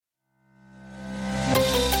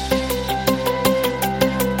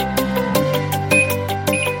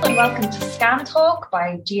welcome to Scan Talk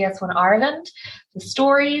by GS1 Ireland, the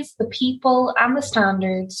stories, the people and the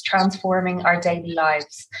standards transforming our daily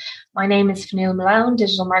lives. My name is Fionnuala Malone,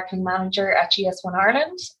 Digital Marketing Manager at GS1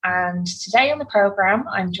 Ireland, and today on the programme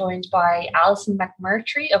I'm joined by Alison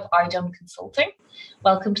McMurtry of iDUNN Consulting.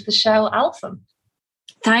 Welcome to the show, Alison.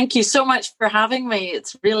 Thank you so much for having me.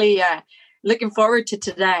 It's really looking forward to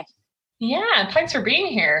today. Yeah, thanks for being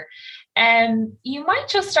here. You might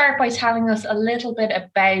just start by telling us a little bit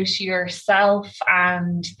about yourself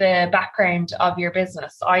and the background of your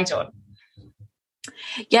business, iDUNN.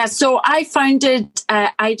 Yeah, so I founded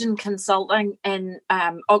iDUNN Consulting in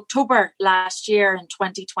October last year in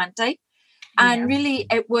 2020. And really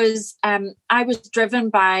it was, I was driven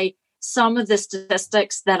by some of the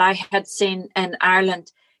statistics that I had seen in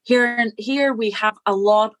Ireland. Here we have a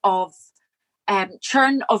lot of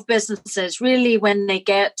churn of businesses really when they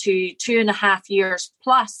get to 2.5 years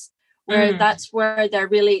plus, where that's where they're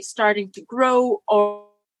really starting to grow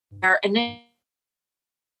and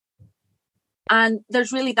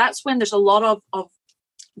that's when there's a lot of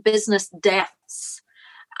business deaths.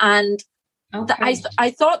 And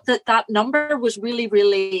I thought that number was really,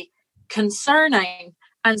 really concerning.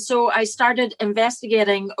 And so I started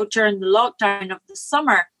investigating during the lockdown of the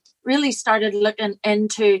summer, really started looking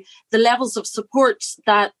into the levels of support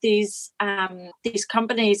that these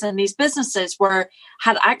companies and these businesses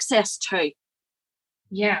had access to.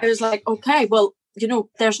 Yeah. It was like, okay, well,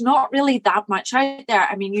 there's not really that much out there.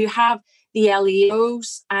 I mean, you have the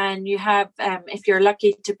LEOs and you have, if you're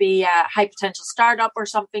lucky to be a high potential startup or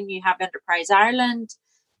something, you have Enterprise Ireland,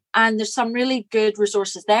 and there's some really good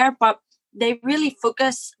resources there, but they really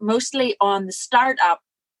focus mostly on the startup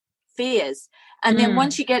phase. And then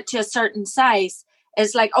once you get to a certain size,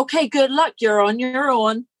 it's like, okay, good luck, you're on your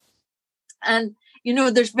own. And,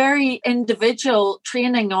 there's very individual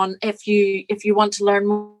training on if you want to learn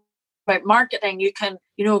more about marketing, you can,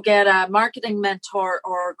 get a marketing mentor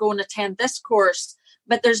or go and attend this course.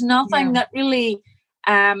 But there's nothing that really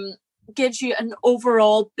gives you an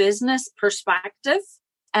overall business perspective.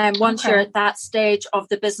 And once you're at that stage of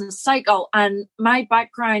the business cycle, and my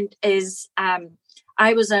background is,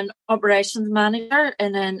 I was an operations manager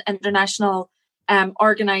in an international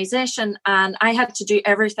organization, and I had to do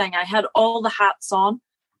everything. I had all the hats on,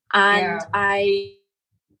 and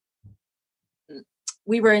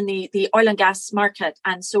we were in the oil and gas market,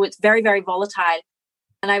 and so it's very, very volatile.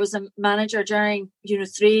 And I was a manager during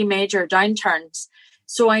 3 major downturns,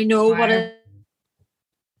 so I know what it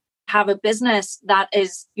have a business that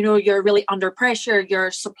is, you're really under pressure. Your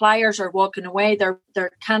suppliers are walking away. They're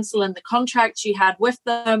canceling the contracts you had with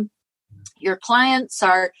them. Your clients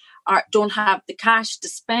don't have the cash to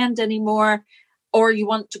spend anymore, or you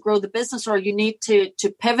want to grow the business, or you need to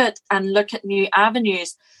pivot and look at new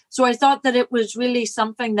avenues. So I thought that it was really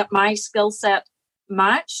something that my skill set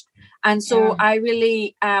matched. And so I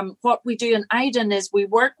really, what we do in iDUNN is we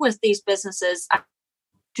work with these businesses at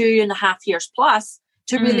 2.5 years plus,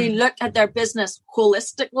 to really look at their business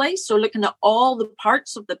holistically. So looking at all the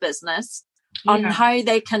parts of the business on how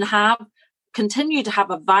they can continue to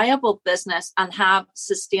have a viable business and have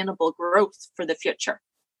sustainable growth for the future.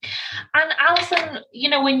 And Alison,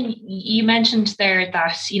 when you mentioned there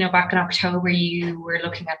that, back in October, you were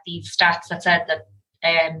looking at these stats that said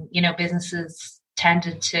that, businesses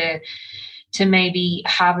tended to maybe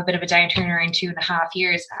have a bit of a downturn around 2.5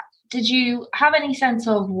 years. Did you have any sense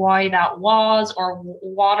of why that was, or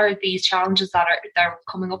what are these challenges that they're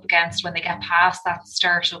coming up against when they get past that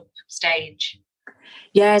startup stage?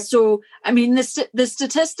 Yeah, so I mean, the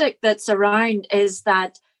statistic that's around is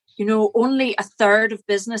that only 1/3 of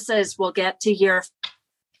businesses will get to year,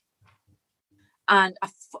 and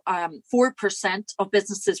 4% of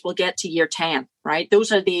businesses will get to year 10. Right, those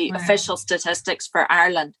are the official statistics for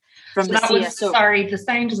Ireland. From the CSO. Sorry, the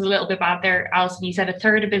sound is a little bit bad there, Alison. You said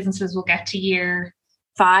 1/3 of businesses will get to year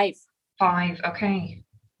 5. 5, okay.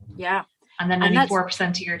 Yeah. And then only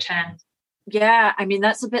 4% to year 10. Yeah, I mean,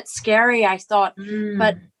 that's a bit scary, I thought.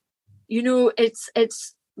 But,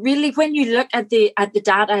 it's really, when you look at the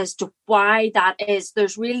data as to why that is,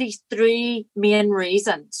 there's really 3 main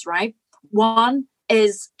reasons, right? One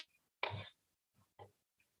is,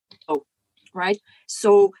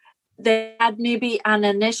 so they had maybe an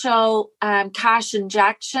initial cash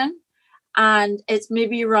injection and it's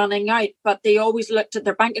maybe running out, but they always looked at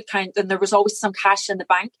their bank account and there was always some cash in the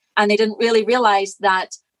bank, and they didn't really realize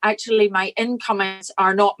that actually my incomings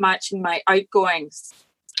are not matching my outgoings.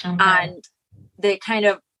 And they kind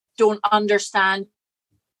of don't understand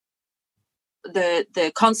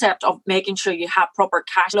the concept of making sure you have proper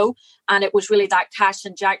cash flow, and it was really that cash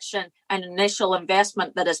injection and initial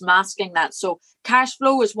investment that is masking that. So cash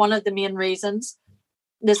flow is one of the main reasons.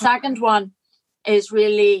 The second one is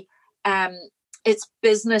really it's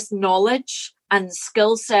business knowledge and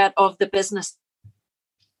skill set of the business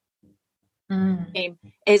team,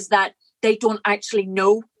 is that they don't actually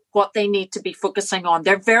know what they need to be focusing on.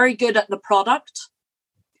 They're very good at the product.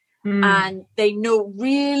 And they know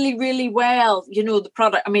really, really well, the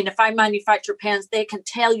product. I mean, if I manufacture pens, they can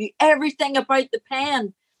tell you everything about the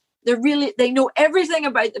pen. They know everything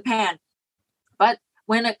about the pen. But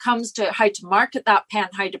when it comes to how to market that pen,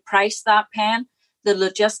 how to price that pen, the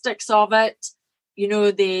logistics of it,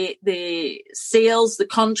 the sales, the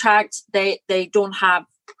contracts, they don't have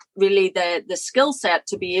really the skill set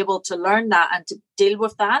to be able to learn that and to deal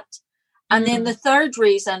with that. And then the third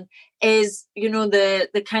reason is,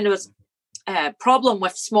 the kind of problem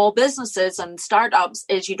with small businesses and startups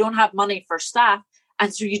is you don't have money for staff.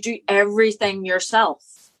 And so you do everything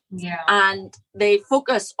yourself. Yeah. And they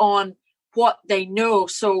focus on what they know.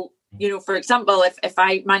 So, for example, if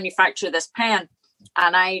I manufacture this pen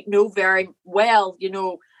and I know very well,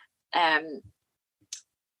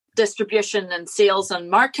 distribution and sales and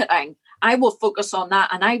marketing, I will focus on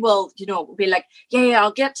that, and I will, be like, yeah,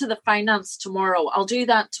 I'll get to the finance tomorrow. I'll do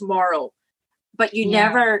that tomorrow. But you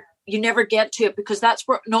never get to it, because that's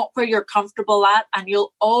not where you're comfortable at. And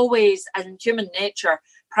you'll always, in human nature,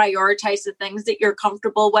 prioritize the things that you're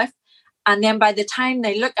comfortable with. And then by the time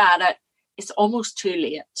they look at it, it's almost too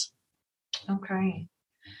late. Okay.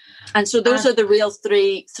 And so those are the real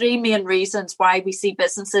three main reasons why we see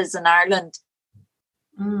businesses in Ireland.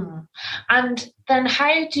 And then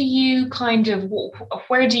how do you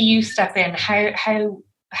where do you step in?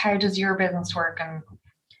 How does your business work? And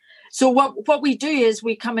so what we do is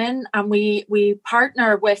we come in and we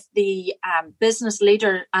partner with the business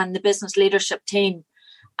leader and the business leadership team,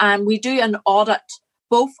 and we do an audit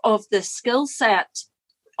both of the skill set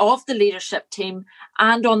of the leadership team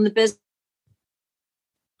and on the business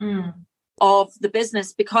of the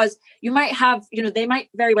business, because you might have, they might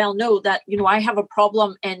very well know that, I have a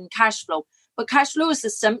problem in cash flow, but cash flow is a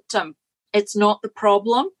symptom. It's not the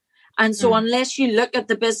problem. And so unless you look at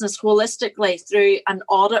the business holistically through an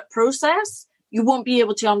audit process, you won't be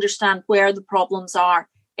able to understand where the problems are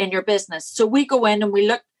in your business. So we go in and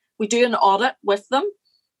we do an audit with them.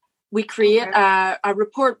 We create a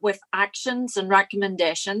report with actions and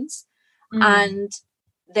recommendations, and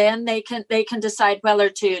then they can decide whether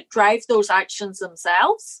to drive those actions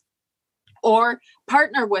themselves or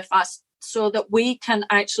partner with us so that we can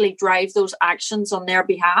actually drive those actions on their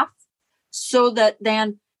behalf. So that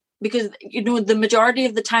then, because, the majority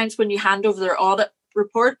of the times when you hand over their audit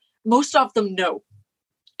report, most of them know.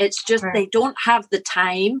 It's just they don't have the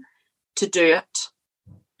time to do it.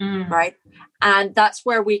 Right. And that's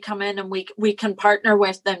where we come in, and we can partner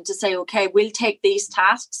with them to say, okay, we'll take these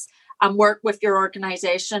tasks and work with your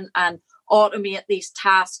organization and automate these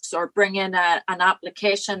tasks, or bring in an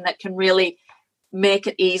application that can really make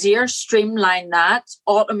it easier, streamline that,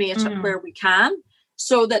 automate it where we can,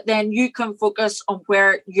 so that then you can focus on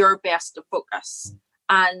where you're best to focus.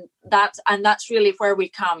 And that's really where we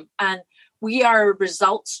come. And we are a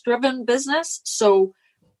results-driven business, so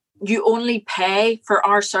you only pay for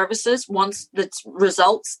our services once the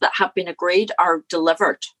results that have been agreed are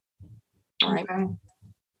delivered. Right.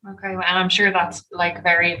 Okay. And I'm sure that's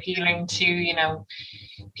very appealing to,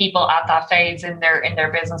 people at that phase in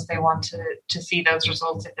their business. They want to see those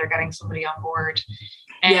results if they're getting somebody on board.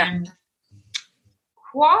 And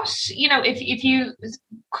what, if you,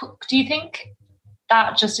 do you think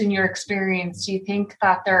that, just in your experience, do you think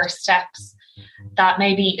that there are steps that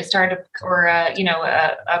maybe a startup or a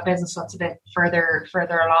business that's a bit further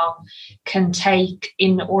along can take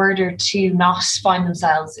in order to not find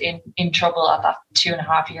themselves in trouble at that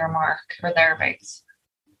 2.5-year mark or thereabouts?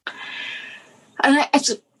 And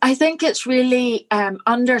I think it's really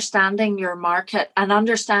understanding your market and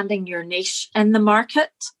understanding your niche in the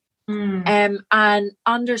market, and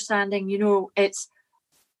understanding, it's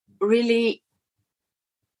really,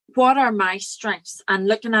 what are my strengths, and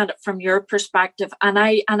looking at it from your perspective. And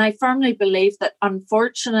I firmly believe that,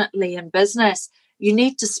 unfortunately, in business, you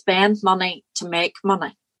need to spend money to make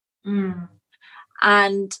money.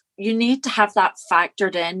 And you need to have that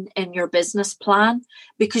factored in your business plan,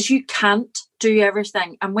 because you can't do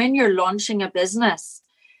everything. And when you're launching a business,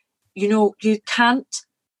 you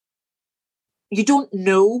don't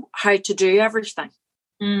know how to do everything,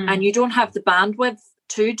 and you don't have the bandwidth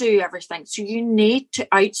to do everything. So you need to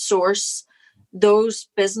outsource those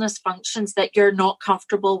business functions that you're not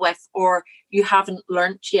comfortable with or you haven't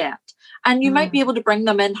learnt yet. And you might be able to bring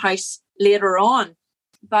them in-house later on.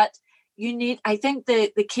 But I think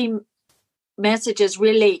the key message is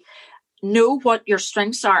really know what your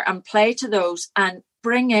strengths are and play to those, and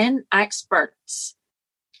bring in experts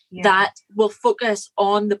that will focus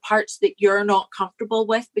on the parts that you're not comfortable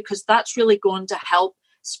with, because that's really going to help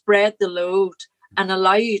spread the load and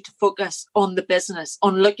allow you to focus on the business,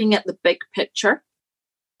 on looking at the big picture.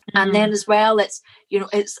 And then as well, it's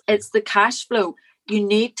the cash flow. You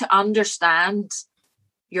need to understand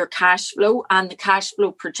your cash flow and the cash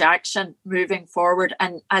flow projection moving forward.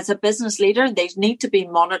 And as a business leader, they need to be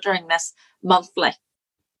monitoring this monthly.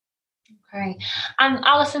 Okay. And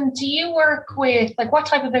Alison, do you work with, what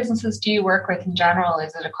type of businesses do you work with in general?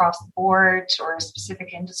 Is it across the board or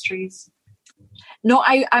specific industries? No,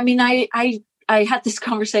 I mean, I had this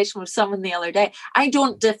conversation with someone the other day. I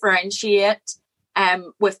don't differentiate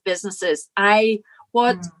with businesses.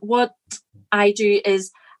 What I do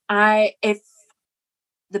is if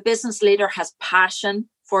the business leader has passion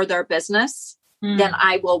for their business, then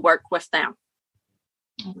I will work with them.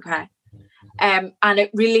 Okay. And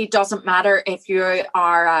it really doesn't matter if you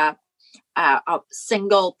are a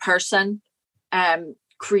single person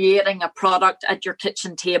creating a product at your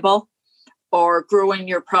kitchen table or growing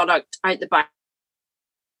your product out the back.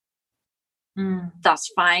 That's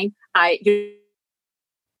fine.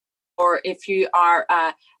 Or if you are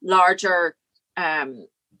a larger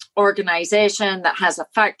organization that has a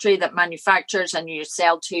factory that manufactures and you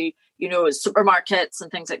sell to, supermarkets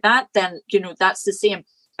and things like that, then, that's the same.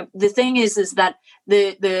 The thing is that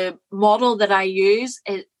the model that I use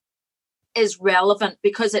is relevant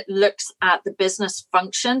because it looks at the business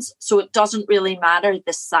functions. So it doesn't really matter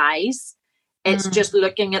the size. It's just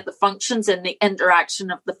looking at the functions and the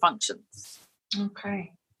interaction of the functions.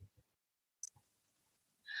 Okay.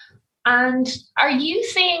 And are you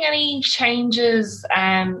seeing any changes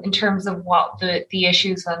in terms of what the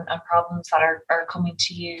issues and problems that are coming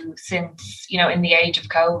to you since, in the age of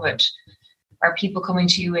COVID? Are people coming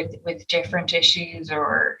to you with different issues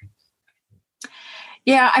or?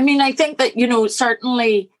 Yeah, I mean, I think that,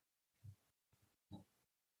 certainly,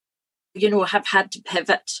 have had to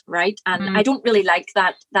pivot, right? And I don't really like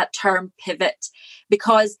that term pivot,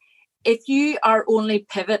 because if you are only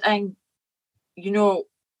pivoting,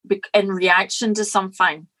 in reaction to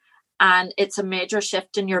something and it's a major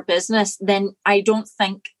shift in your business, then I don't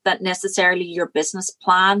think that necessarily your business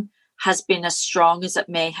plan has been as strong as it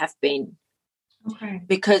may have been. Okay.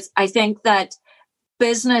 Because I think that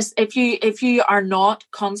business, if you are not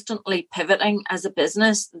constantly pivoting as a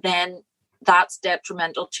business, then that's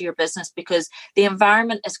detrimental to your business, because the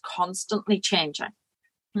environment is constantly changing.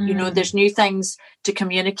 There's new things to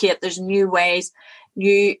communicate. There's new ways,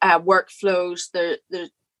 new workflows.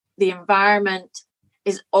 The environment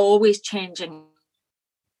is always changing.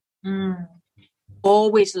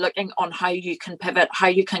 Always looking on how you can pivot, how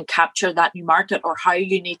you can capture that new market, or how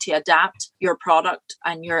you need to adapt your product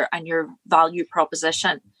and your value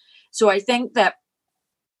proposition. So I think that,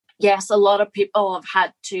 yes, a lot of people have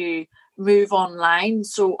had to move online.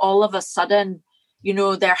 So all of a sudden,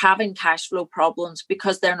 they're having cash flow problems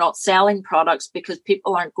because they're not selling products, because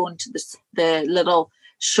people aren't going to the little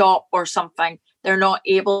shop or something. They're not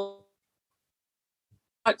able.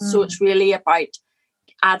 So it's really about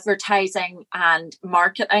advertising and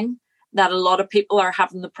marketing that a lot of people are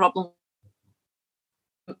having the problem.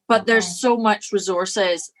 But there's so much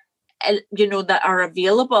resources, that are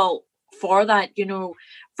available for that,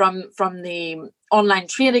 from the online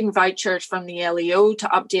trading vouchers, from the LEO to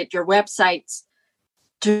update your websites,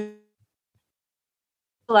 to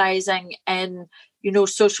realizing in,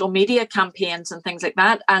 social media campaigns and things like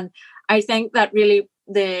that. And I think that really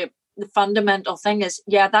the fundamental thing is,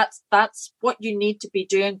 that's what you need to be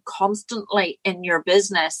doing constantly in your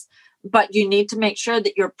business, but you need to make sure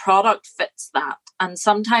that your product fits that. And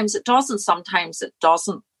sometimes it does, and sometimes it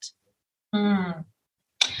doesn't. And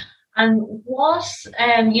what,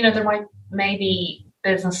 there might maybe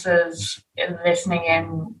businesses listening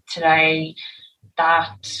in today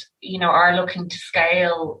that, are looking to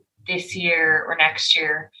scale this year or next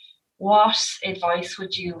year. What advice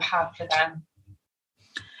would you have for them?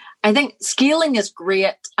 I think scaling is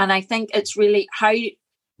great. And I think it's really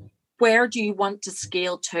where do you want to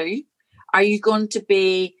scale to? Are you going to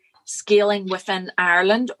be scaling within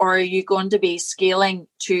Ireland, or are you going to be scaling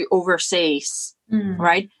to overseas?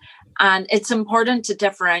 Right? And it's important to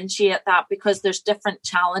differentiate that, because there's different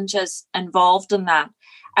challenges involved in that.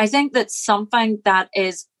 I think that something that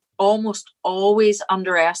is almost always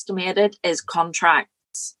underestimated is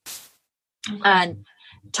contracts. And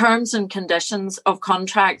terms and conditions of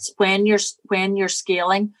contracts when you're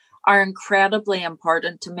scaling are incredibly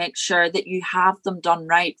important to make sure that you have them done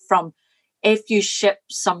right. From if you ship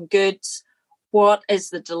some goods, what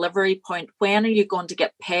is the delivery point? When are you going to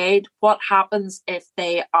get paid? What happens if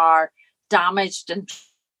they are damaged in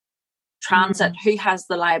transit? Who has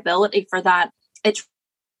the liability for that? It's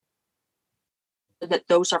that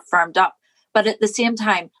those are firmed up. But at the same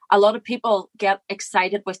time, a lot of people get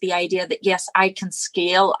excited with the idea that, yes, I can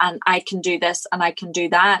scale and I can do this and I can do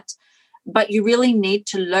that. But you really need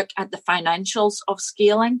to look at the financials of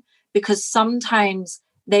scaling, because sometimes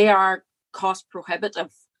they are cost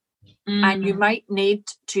prohibitive. And you might need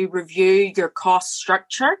to review your cost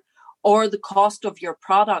structure or the cost of your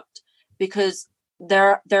product, because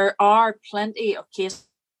there are plenty of cases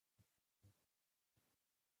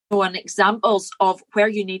and examples of where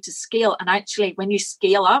you need to scale. And actually, when you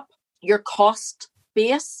scale up, your cost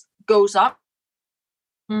base goes up.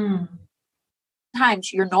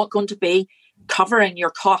 Sometimes you're not going to be covering your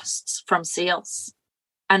costs from sales.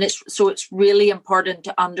 And it's really important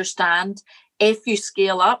to understand, if you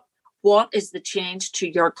scale up, what is the change to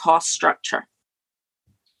your cost structure?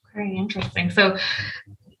 Very interesting. So,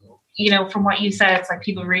 from what you said, it's like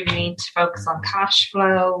people really need to focus on cash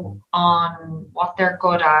flow, on what they're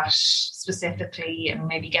good at specifically, and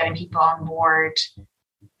maybe getting people on board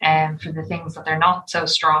for the things that they're not so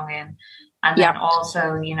strong in. And then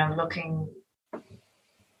also,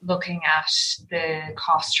 looking at the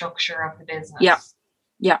cost structure of the business.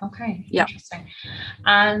 Yeah. Okay. Yeah. Interesting.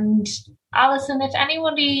 And Alison, if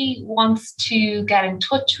anybody wants to get in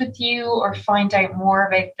touch with you or find out more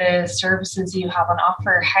about the services you have on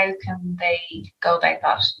offer, how can they go about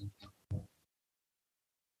that?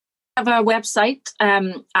 I have a website,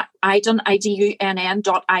 iDUNN,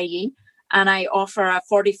 iDUNN.ie, and I offer a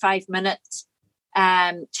 45-minute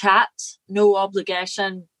chat, no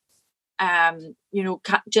obligation,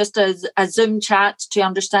 just as a Zoom chat to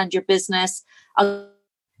understand your business. I'll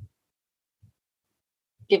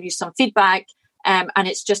give you some feedback, and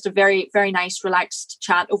it's just a very, very nice, relaxed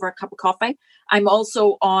chat over a cup of coffee. I'm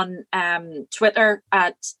also on Twitter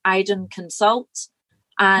at iDUNN Consult,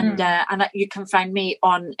 and you can find me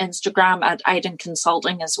on Instagram at iDUNN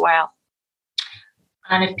Consulting as well.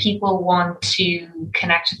 And if people want to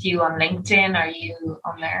connect with you on LinkedIn, are you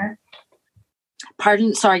on there?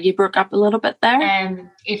 Pardon? Sorry, you broke up a little bit there.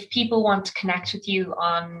 If people want to connect with you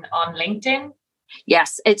on LinkedIn?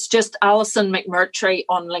 Yes, it's just Alison McMurtry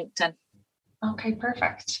on LinkedIn. Okay,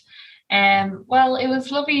 perfect. Well, it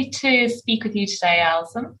was lovely to speak with you today,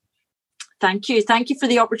 Alison. Thank you. Thank you for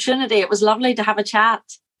the opportunity. It was lovely to have a chat.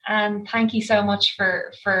 And thank you so much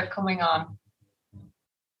for coming on.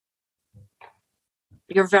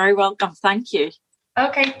 You're very welcome. Thank you.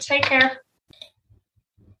 Okay, take care.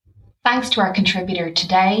 Thanks to our contributor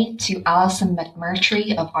today, to Alison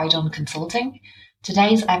McMurtry of iDUNN Consulting.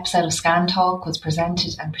 Today's episode of Scan Talk was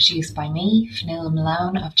presented and produced by me, Fionnuala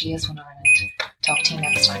Malone of GS1 Ireland. Talk to you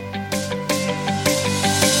next time.